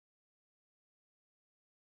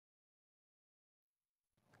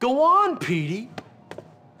Go on, Petey.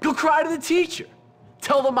 Go cry to the teacher.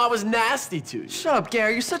 Tell them I was nasty to you. Shut up,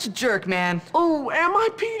 Gary. You're such a jerk, man. Oh, am I,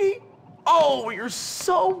 Petey? Oh, you're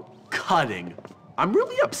so cutting. I'm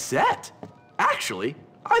really upset. Actually,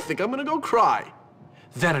 I think I'm gonna go cry.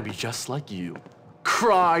 Then I'd be just like you.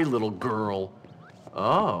 Cry, little girl.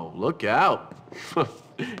 Oh, look out.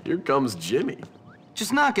 Here comes Jimmy.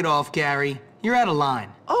 Just knock it off, Gary. You're out of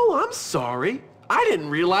line. Oh, I'm sorry. I didn't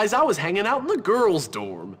realize I was hanging out in the girls'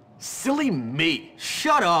 dorm. Silly me.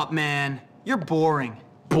 Shut up, man. You're boring.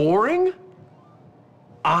 Boring?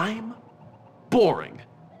 I'm boring.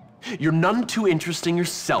 You're none too interesting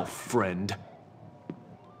yourself, friend.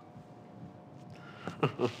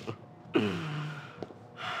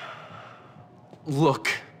 Look,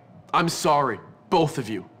 I'm sorry, both of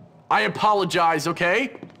you. I apologize,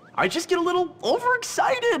 okay? I just get a little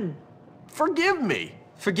overexcited. Forgive me.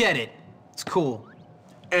 Forget it. It's cool.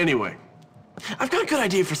 Anyway, I've got a good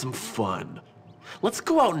idea for some fun. Let's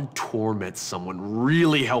go out and torment someone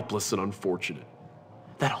really helpless and unfortunate.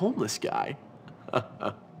 That homeless guy.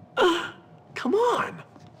 Come on.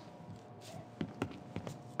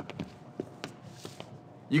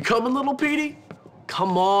 You coming, little Petey?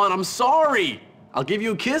 Come on, I'm sorry. I'll give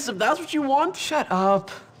you a kiss if that's what you want. Shut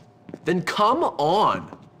up. Then come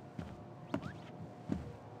on.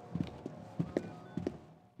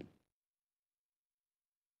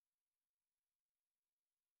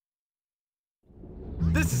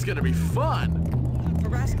 This is gonna be fun.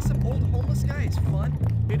 Harassing some old homeless guy is fun.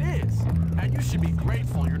 It is. And you should be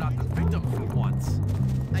grateful you're not the victim for once.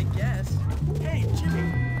 I guess. Hey,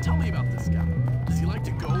 Jimmy, tell me about this guy. Does he like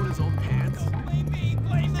to go in his own pants? Don't blame me,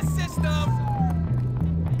 blame the system!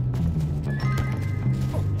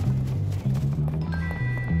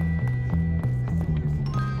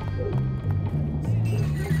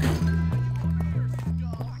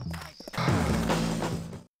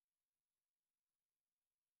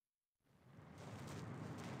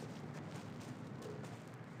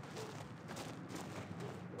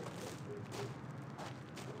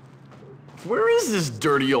 Where is this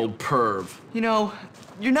dirty old perv? You know,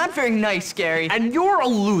 you're not very nice, Gary. And you're a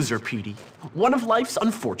loser, Petey. One of life's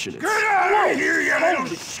unfortunates. Get out of here, you little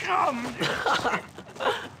scum!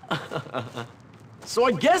 So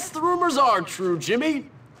I guess the rumors are true, Jimmy.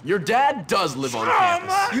 Your dad does live on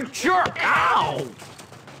campus. You jerk! Ow!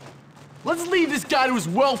 Let's leave this guy to his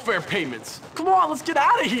welfare payments. Come on, let's get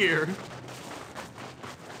out of here.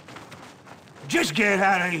 Just get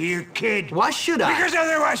out of here, kid. Why should I? Because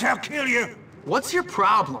otherwise I'll kill you. What's your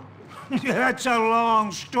problem? That's a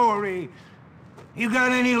long story. You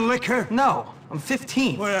got any liquor? No, I'm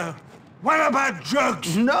 15. Well, what about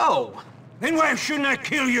drugs? No. Then why shouldn't I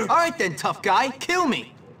kill you? All right then, tough guy. Kill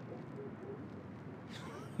me.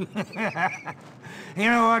 You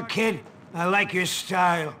know what, kid? I like your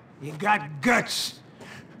style. You got guts.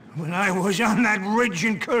 When I was on that ridge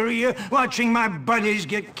in Korea, watching my buddies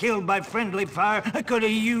get killed by friendly fire, I could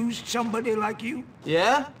have used somebody like you.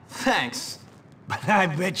 Yeah? Thanks. But I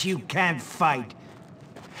bet you can't fight.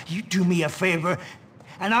 You do me a favor,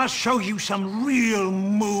 and I'll show you some real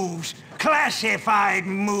moves. Classified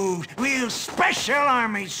moves. Real special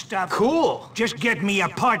army stuff. Cool. Just get me a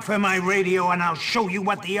part for my radio, and I'll show you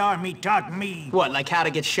what the army taught me. What, like how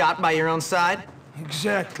to get shot by your own side?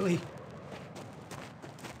 Exactly.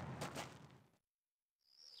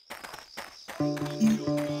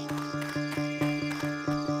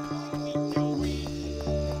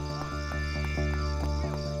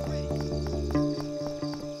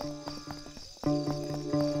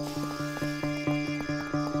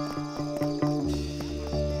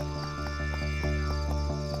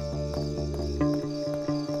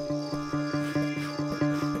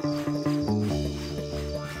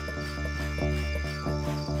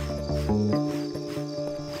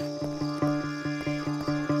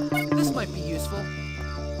 This might be useful.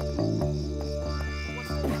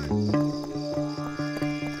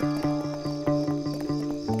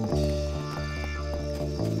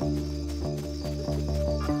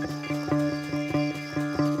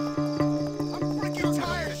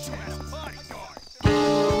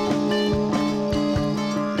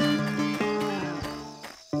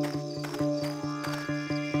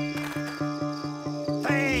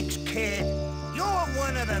 Thanks, kid. You're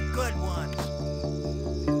one of the good ones.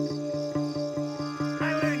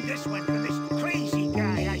 I learned this one from this crazy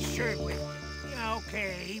guy I served with. Yeah,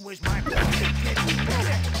 okay, he was my perfect kid.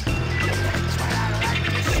 That's what I like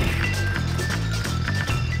to see.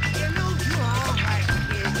 You know, you're all right,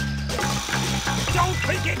 kid. Don't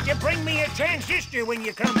forget to bring me a transistor when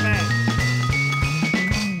you come back.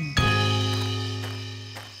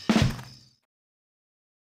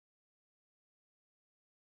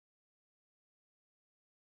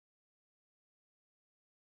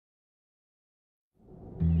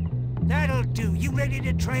 do. You ready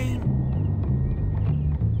to train?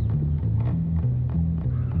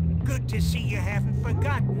 Good to see you haven't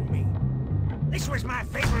forgotten me. This was my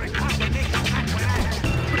favorite combination back when I had...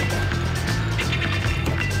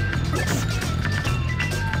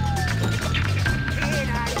 Kid,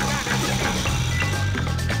 I gotta go.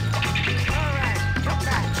 All right, come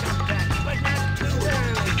back sometime, but not too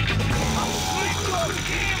early. I'll slit your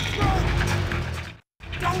damn throat!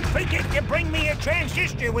 Don't forget to bring me a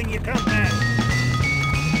transistor when you come back.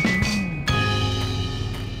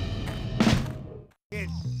 Kid,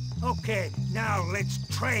 okay, now let's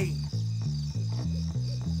train.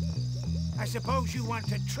 I suppose you want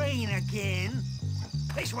to train again?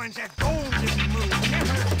 This one's a golden move,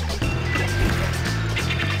 never...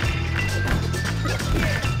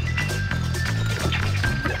 Yeah.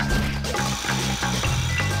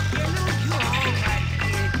 You know you're all right,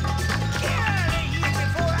 kid. Get out of here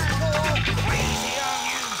before I go all crazy on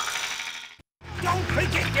you! Don't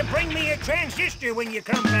forget to bring me a transistor when you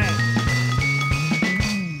come back.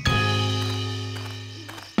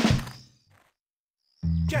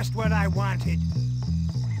 Just what I wanted.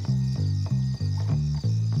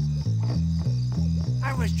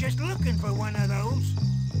 I was just looking for one of those.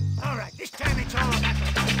 All right, this time it's all about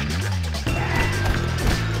the...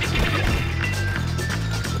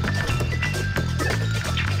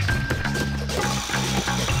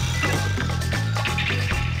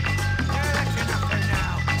 That's enough for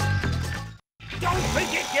now. Don't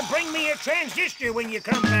forget to bring me a transistor when you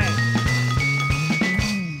come back.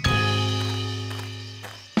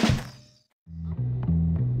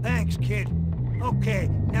 Thanks, kid. Okay,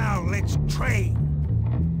 now let's train.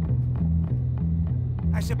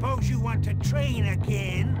 I suppose you want to train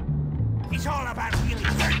again? It's all about really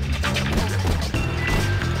hurting to the bone.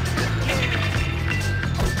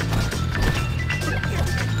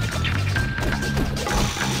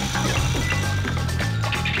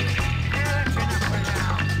 That's enough for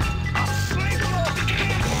now. I'll slit your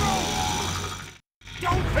damn throat!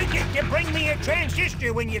 Don't forget to bring me a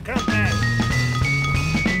transistor when you come back.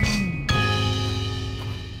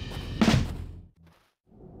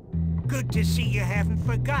 Good to see you haven't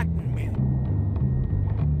forgotten me.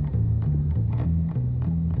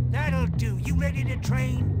 That'll do. You ready to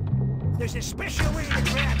train? There's a special way to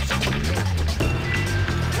grab something.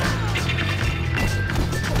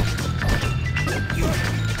 You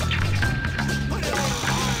put a little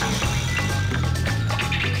harder.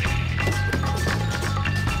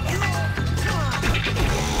 Come on.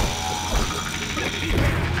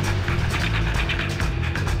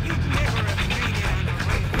 You'd never have made it on the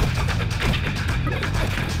rail.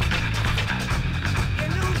 You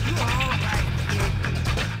know you're all right, kid.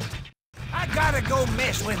 I gotta go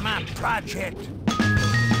mess with my project.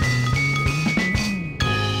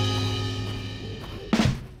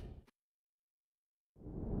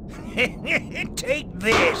 Take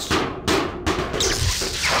this.